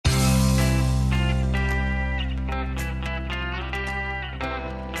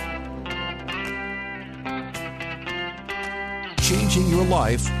changing your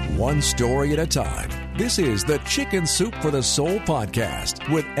life one story at a time. This is the Chicken Soup for the Soul podcast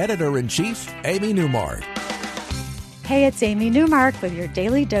with Editor-in-Chief Amy Newmark. Hey, it's Amy Newmark with your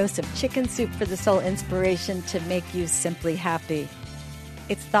daily dose of Chicken Soup for the Soul inspiration to make you simply happy.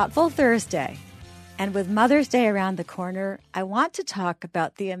 It's Thoughtful Thursday, and with Mother's Day around the corner, I want to talk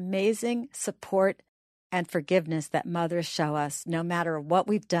about the amazing support and forgiveness that mothers show us no matter what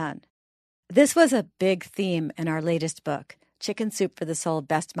we've done. This was a big theme in our latest book, Chicken Soup for the Soul,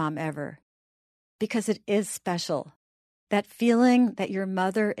 Best Mom Ever, because it is special. That feeling that your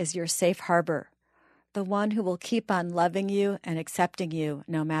mother is your safe harbor, the one who will keep on loving you and accepting you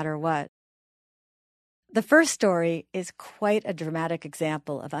no matter what. The first story is quite a dramatic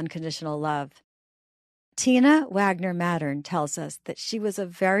example of unconditional love. Tina Wagner Mattern tells us that she was a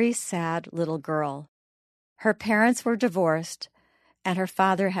very sad little girl. Her parents were divorced, and her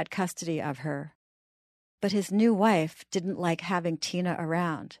father had custody of her. But his new wife didn't like having Tina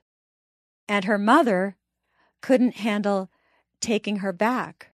around. And her mother couldn't handle taking her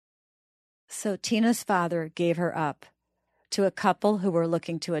back. So Tina's father gave her up to a couple who were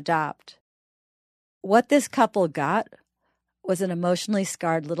looking to adopt. What this couple got was an emotionally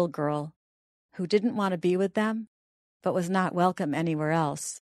scarred little girl who didn't want to be with them, but was not welcome anywhere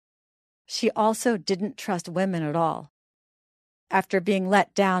else. She also didn't trust women at all, after being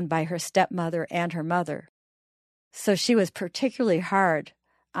let down by her stepmother and her mother. So she was particularly hard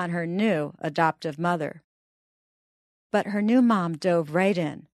on her new adoptive mother. But her new mom dove right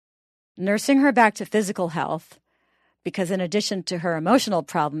in, nursing her back to physical health, because in addition to her emotional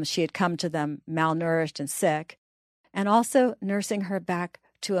problems, she had come to them malnourished and sick, and also nursing her back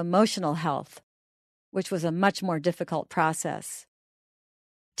to emotional health, which was a much more difficult process.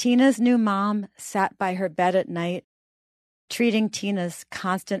 Tina's new mom sat by her bed at night, treating Tina's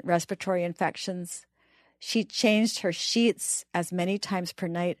constant respiratory infections. She changed her sheets as many times per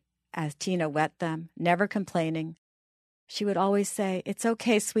night as Tina wet them, never complaining. She would always say, "It's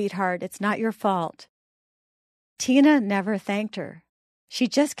okay, sweetheart, it's not your fault." Tina never thanked her. She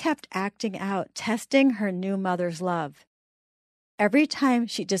just kept acting out, testing her new mother's love. Every time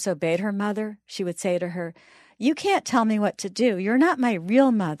she disobeyed her mother, she would say to her, "You can't tell me what to do. You're not my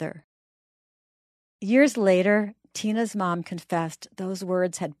real mother." Years later, Tina's mom confessed those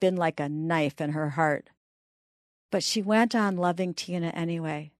words had been like a knife in her heart. But she went on loving Tina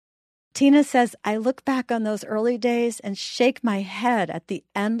anyway. Tina says, "I look back on those early days and shake my head at the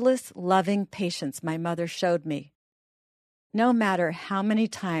endless loving patience my mother showed me. No matter how many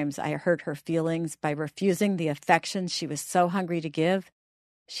times I hurt her feelings by refusing the affection she was so hungry to give,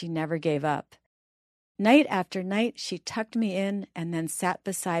 she never gave up. Night after night, she tucked me in and then sat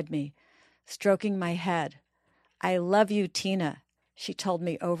beside me, stroking my head. 'I love you, Tina,' she told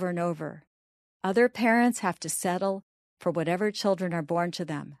me over and over. 'Other parents have to settle for whatever children are born to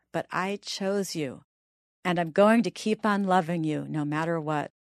them, but I chose you, and I'm going to keep on loving you no matter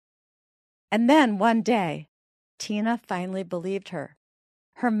what.'" And then one day, Tina finally believed her.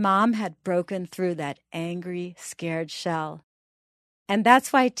 Her mom had broken through that angry, scared shell. And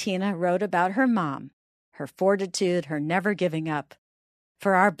that's why Tina wrote about her mom, her fortitude, her never giving up,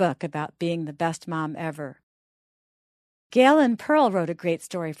 for our book about being the best mom ever. Galen Pearl wrote a great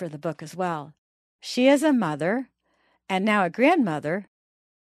story for the book as well. She is a mother, and now a grandmother,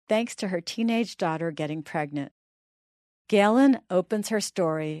 thanks to her teenage daughter getting pregnant. Galen opens her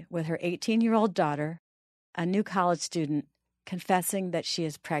story with her 18-year-old daughter, a new college student, confessing that she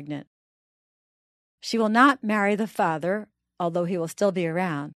is pregnant. She will not marry the father, although he will still be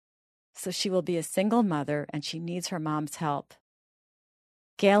around, so she will be a single mother and she needs her mom's help.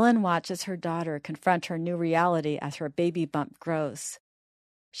 Galen watches her daughter confront her new reality as her baby bump grows.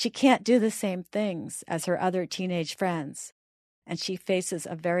 She can't do the same things as her other teenage friends, and she faces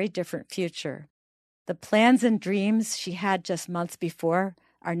a very different future. The plans and dreams she had just months before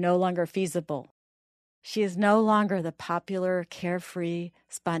are no longer feasible. She is no longer the popular, carefree,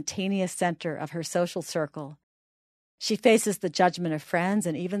 spontaneous center of her social circle. She faces the judgment of friends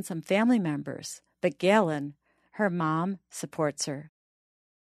and even some family members, but Galen, her mom, supports her.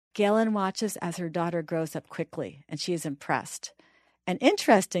 Galen watches as her daughter grows up quickly, and she is impressed. And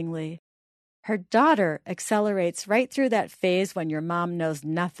interestingly, her daughter accelerates right through that phase when your mom knows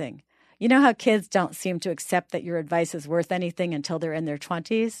nothing. You know how kids don't seem to accept that your advice is worth anything until they're in their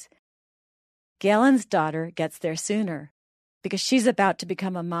 20s? Galen's daughter gets there sooner because she's about to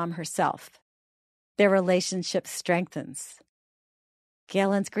become a mom herself. Their relationship strengthens.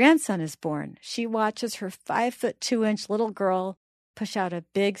 Galen's grandson is born. She watches her 5'2" little girl push out a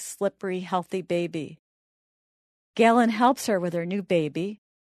big, slippery, healthy baby. Galen helps her with her new baby,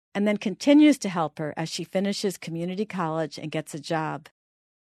 and then continues to help her as she finishes community college and gets a job.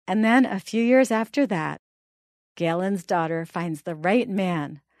 And then a few years after that, Galen's daughter finds the right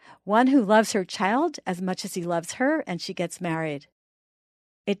man, one who loves her child as much as he loves her, and she gets married.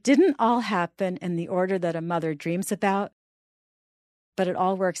 It didn't all happen in the order that a mother dreams about, but it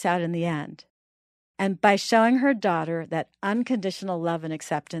all works out in the end. And by showing her daughter that unconditional love and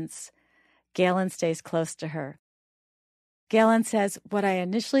acceptance, Galen stays close to her. Galen says, "What I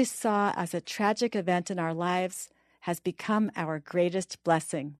initially saw as a tragic event in our lives has become our greatest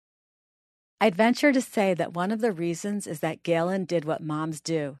blessing." I'd venture to say that one of the reasons is that Galen did what moms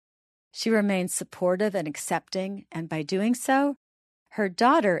do. She remained supportive and accepting, and by doing so, her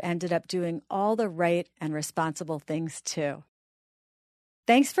daughter ended up doing all the right and responsible things too.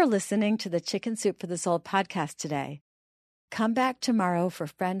 Thanks for listening to the Chicken Soup for the Soul podcast today. Come back tomorrow for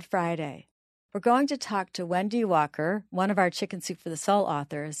Friend Friday. We're going to talk to Wendy Walker, one of our Chicken Soup for the Soul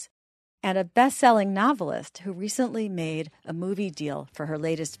authors, and a best-selling novelist who recently made a movie deal for her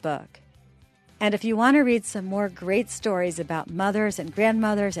latest book. And if you want to read some more great stories about mothers and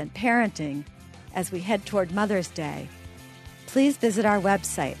grandmothers and parenting as we head toward Mother's Day, please visit our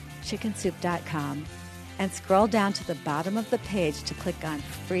website, chickensoup.com, and scroll down to the bottom of the page to click on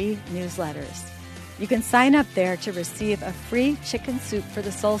free newsletters. You can sign up there to receive a free Chicken Soup for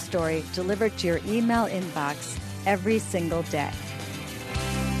the Soul story delivered to your email inbox every single day.